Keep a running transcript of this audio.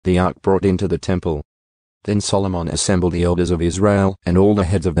the ark brought into the temple. Then Solomon assembled the elders of Israel and all the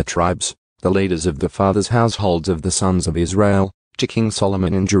heads of the tribes, the leaders of the fathers' households of the sons of Israel, to King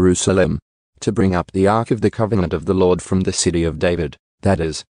Solomon in Jerusalem, to bring up the ark of the covenant of the Lord from the city of David, that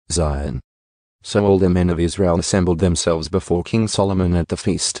is, Zion. So all the men of Israel assembled themselves before King Solomon at the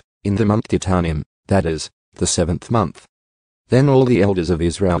feast, in the month Ethanim, that is, the 7th month. Then all the elders of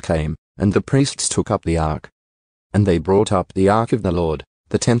Israel came, and the priests took up the ark. And they brought up the ark of the Lord,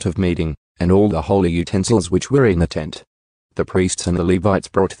 the tent of meeting, and all the holy utensils which were in the tent. The priests and the Levites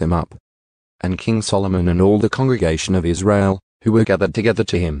brought them up. And King Solomon and all the congregation of Israel, who were gathered together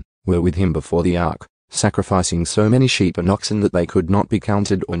to him, were with him before the ark, sacrificing so many sheep and oxen that they could not be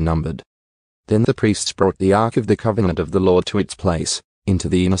counted or numbered. Then the priests brought the ark of the covenant of the Lord to its place, into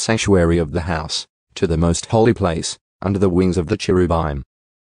the inner sanctuary of the house, to the most holy place, under the wings of the cherubim.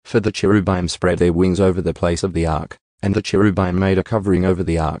 For the cherubim spread their wings over the place of the ark, and the cherubim made a covering over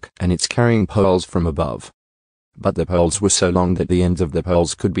the ark and its carrying poles from above. But the poles were so long that the ends of the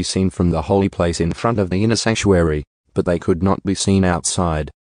poles could be seen from the holy place in front of the inner sanctuary, but they could not be seen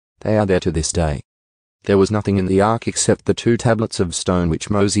outside. They are there to this day. There was nothing in the ark except the 2 tablets of stone which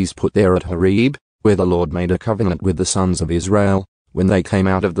Moses put there at Horeb, where the Lord made a covenant with the sons of Israel, when they came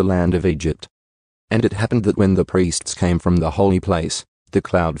out of the land of Egypt. And it happened that when the priests came from the holy place, the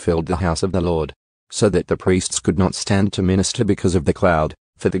cloud filled the house of the Lord, so that the priests could not stand to minister because of the cloud,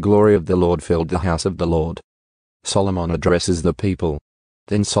 for the glory of the Lord filled the house of the Lord. Solomon addresses the people.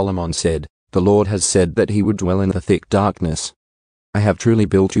 Then Solomon said, "The Lord has said that he would dwell in the thick darkness. I have truly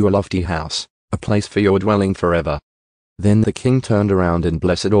built you a lofty house, a place for your dwelling forever." Then the king turned around and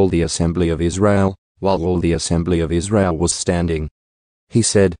blessed all the assembly of Israel, while all the assembly of Israel was standing. He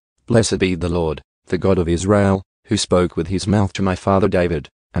said, "Blessed be the Lord, the God of Israel, who spoke with his mouth to my father David,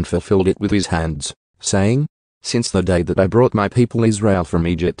 and fulfilled it with his hands, saying, Since the day that I brought my people Israel from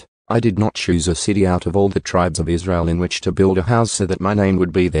Egypt, I did not choose a city out of all the tribes of Israel in which to build a house so that my name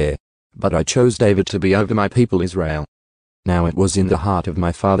would be there, but I chose David to be over my people Israel. Now it was in the heart of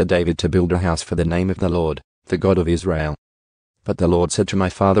my father David to build a house for the name of the Lord, the God of Israel. But the Lord said to my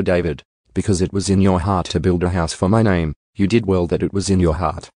father David, Because it was in your heart to build a house for my name, you did well that it was in your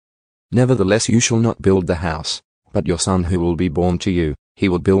heart. Nevertheless you shall not build the house, but your son who will be born to you, he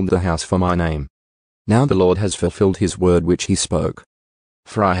will build the house for my name. Now the Lord has fulfilled his word which he spoke.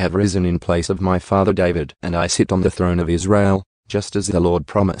 For I have risen in place of my father David, and I sit on the throne of Israel, just as the Lord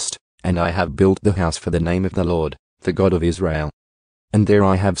promised, and I have built the house for the name of the Lord, the God of Israel. And there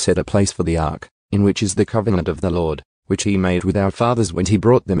I have set a place for the ark, in which is the covenant of the Lord, which he made with our fathers when he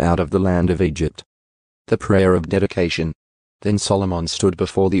brought them out of the land of Egypt. The prayer of dedication. Then Solomon stood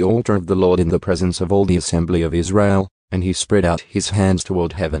before the altar of the Lord in the presence of all the assembly of Israel, and he spread out his hands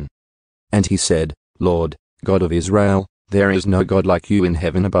toward heaven. And he said, Lord, God of Israel, there is no God like you in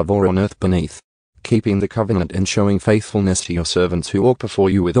heaven above or on earth beneath, keeping the covenant and showing faithfulness to your servants who walk before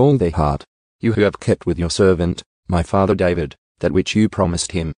you with all their heart. You who have kept with your servant, my father David, that which you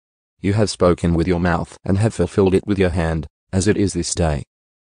promised him. You have spoken with your mouth and have fulfilled it with your hand, as it is this day.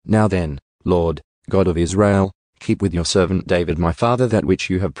 Now then, Lord, God of Israel, keep with your servant David my father that which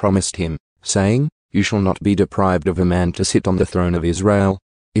you have promised him, saying, You shall not be deprived of a man to sit on the throne of Israel,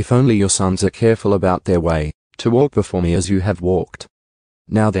 if only your sons are careful about their way, to walk before me as you have walked.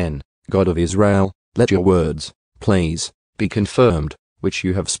 Now then, God of Israel, let your words, please, be confirmed, which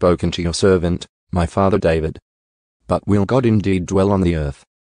you have spoken to your servant, my father David. But will God indeed dwell on the earth?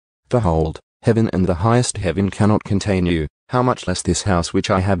 Behold, heaven and the highest heaven cannot contain you, how much less this house which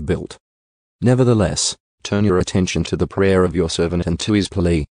I have built. Nevertheless, turn your attention to the prayer of your servant and to his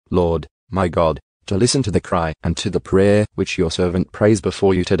plea, Lord, my God, to listen to the cry and to the prayer which your servant prays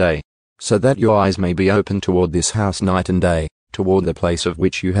before you today, so that your eyes may be open toward this house night and day, toward the place of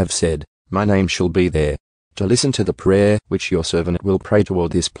which you have said, My name shall be there, to listen to the prayer which your servant will pray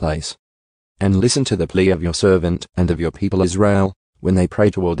toward this place. And listen to the plea of your servant and of your people Israel, when they pray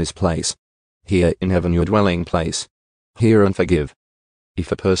toward this place. Hear in heaven your dwelling place. Hear and forgive.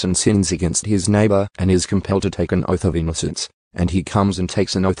 If a person sins against his neighbor and is compelled to take an oath of innocence, and he comes and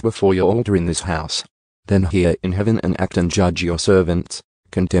takes an oath before your altar in this house, then hear in heaven and act and judge your servants,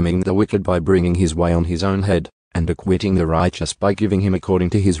 condemning the wicked by bringing his way on his own head, and acquitting the righteous by giving him according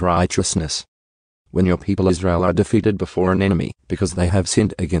to his righteousness. When your people Israel are defeated before an enemy, because they have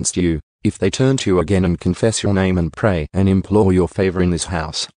sinned against you, if they turn to you again and confess your name and pray and implore your favor in this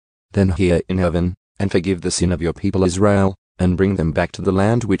house, then hear in heaven, and forgive the sin of your people Israel, and bring them back to the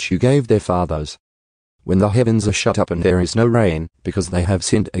land which you gave their fathers. When the heavens are shut up and there is no rain, because they have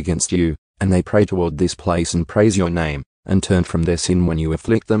sinned against you, and they pray toward this place and praise your name, and turn from their sin when you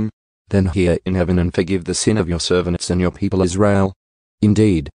afflict them, then hear in heaven and forgive the sin of your servants and your people Israel.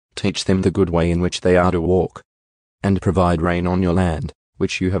 Indeed, teach them the good way in which they are to walk. And provide rain on your land,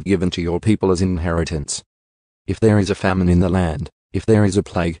 which you have given to your people as inheritance. If there is a famine in the land, if there is a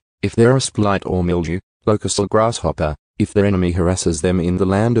plague, if there is blight or mildew, locust or grasshopper, if their enemy harasses them in the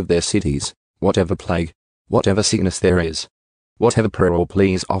land of their cities, whatever plague, whatever sickness there is, whatever prayer or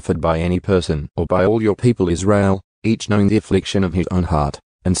plea is offered by any person or by all your people Israel, each knowing the affliction of his own heart,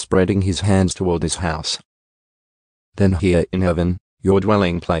 and spreading his hands toward this house, then hear in heaven, your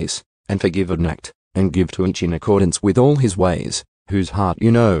dwelling place, and forgive and act, and give to each in accordance with all his ways, whose heart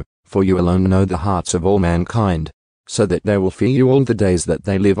you know, for you alone know the hearts of all mankind, so that they will fear you all the days that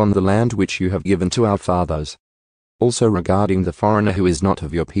they live on the land which you have given to our fathers. Also regarding the foreigner who is not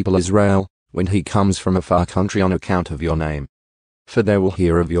of your people Israel, when he comes from a far country on account of your name. For they will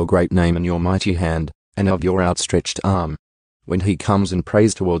hear of your great name and your mighty hand, and of your outstretched arm, when he comes and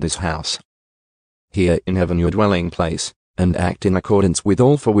prays toward this house. Hear in heaven your dwelling place, and act in accordance with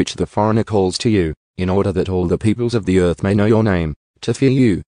all for which the foreigner calls to you, in order that all the peoples of the earth may know your name, to fear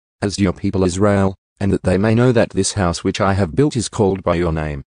you, as your people Israel, and that they may know that this house which I have built is called by your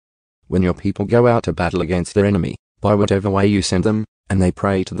name. When your people go out to battle against their enemy, by whatever way you send them, and they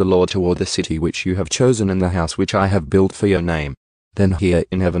pray to the Lord toward the city which you have chosen and the house which I have built for your name, then hear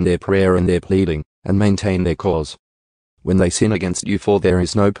in heaven their prayer and their pleading, and maintain their cause. When they sin against you, for there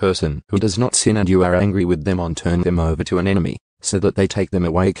is no person who does not sin and you are angry with them on turn them over to an enemy, so that they take them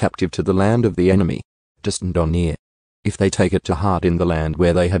away captive to the land of the enemy, distant or near. If they take it to heart in the land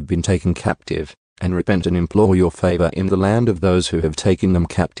where they have been taken captive, and repent and implore your favor in the land of those who have taken them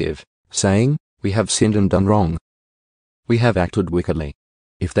captive, saying, we have sinned and done wrong, we have acted wickedly.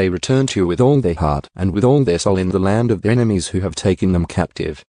 If they return to you with all their heart and with all their soul in the land of their enemies who have taken them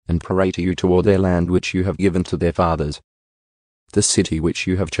captive, and pray to you toward their land which you have given to their fathers, the city which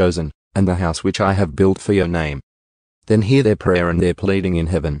you have chosen, and the house which I have built for your name, then hear their prayer and their pleading in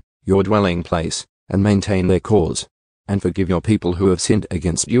heaven, your dwelling place, and maintain their cause, and forgive your people who have sinned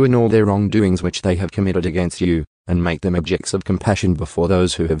against you in all their wrongdoings which they have committed against you, and make them objects of compassion before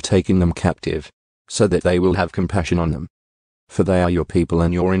those who have taken them captive, so that they will have compassion on them. For they are your people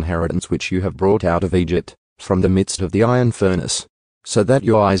and your inheritance which you have brought out of Egypt, from the midst of the iron furnace, so that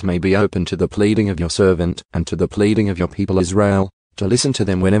your eyes may be open to the pleading of your servant and to the pleading of your people Israel, to listen to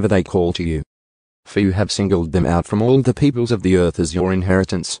them whenever they call to you. For you have singled them out from all the peoples of the earth as your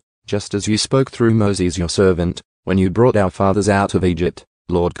inheritance, just as you spoke through Moses your servant, when you brought our fathers out of Egypt,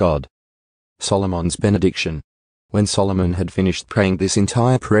 Lord God. Solomon's benediction. When Solomon had finished praying this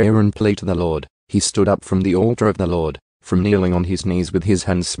entire prayer and plea to the Lord, he stood up from the altar of the Lord, from kneeling on his knees with his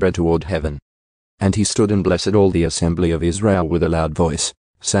hands spread toward heaven. And he stood and blessed all the assembly of Israel with a loud voice,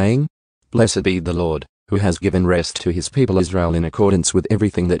 saying, Blessed be the Lord, who has given rest to his people Israel in accordance with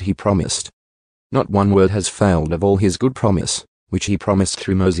everything that he promised. Not one word has failed of all his good promise, which he promised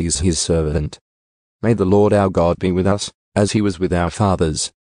through Moses his servant. May the Lord our God be with us, as he was with our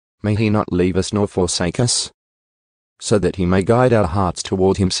fathers. May he not leave us nor forsake us, so that he may guide our hearts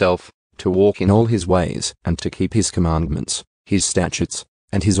toward himself, to walk in all his ways, and to keep his commandments, his statutes,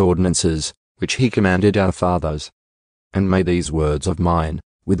 and his ordinances, which he commanded our fathers. And may these words of mine,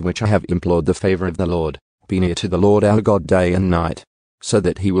 with which I have implored the favor of the Lord, be near to the Lord our God day and night, so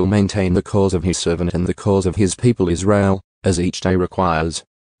that he will maintain the cause of his servant and the cause of his people Israel, as each day requires,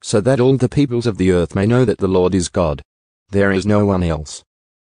 so that all the peoples of the earth may know that the Lord is God. There is no one else.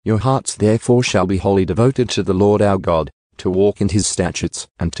 Your hearts therefore shall be wholly devoted to the Lord our God, to walk in his statutes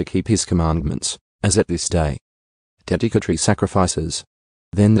and to keep his commandments, as at this day. Dedicatory sacrifices.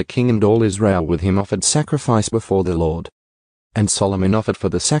 Then the king and all Israel with him offered sacrifice before the Lord. And Solomon offered for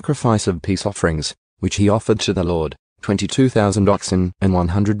the sacrifice of peace offerings, which he offered to the Lord, 22,000 oxen and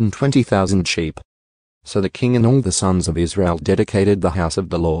 120,000 sheep. So the king and all the sons of Israel dedicated the house of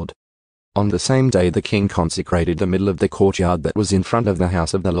the Lord. On the same day the king consecrated the middle of the courtyard that was in front of the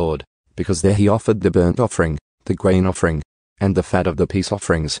house of the Lord, because there he offered the burnt offering, the grain offering, and the fat of the peace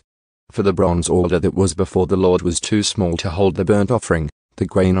offerings. For the bronze altar that was before the Lord was too small to hold the burnt offering, the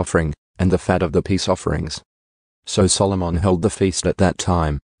grain offering, and the fat of the peace offerings. So Solomon held the feast at that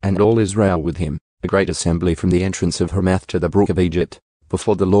time, and all Israel with him, a great assembly from the entrance of Hamath to the brook of Egypt,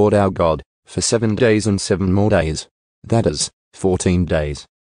 before the Lord our God, for 7 days and 7 more days, that is, 14 days.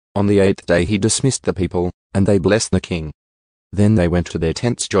 On the 8th day he dismissed the people, and they blessed the king. Then they went to their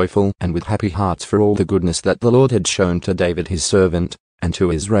tents joyful and with happy hearts for all the goodness that the Lord had shown to David his servant, and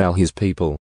to Israel his people,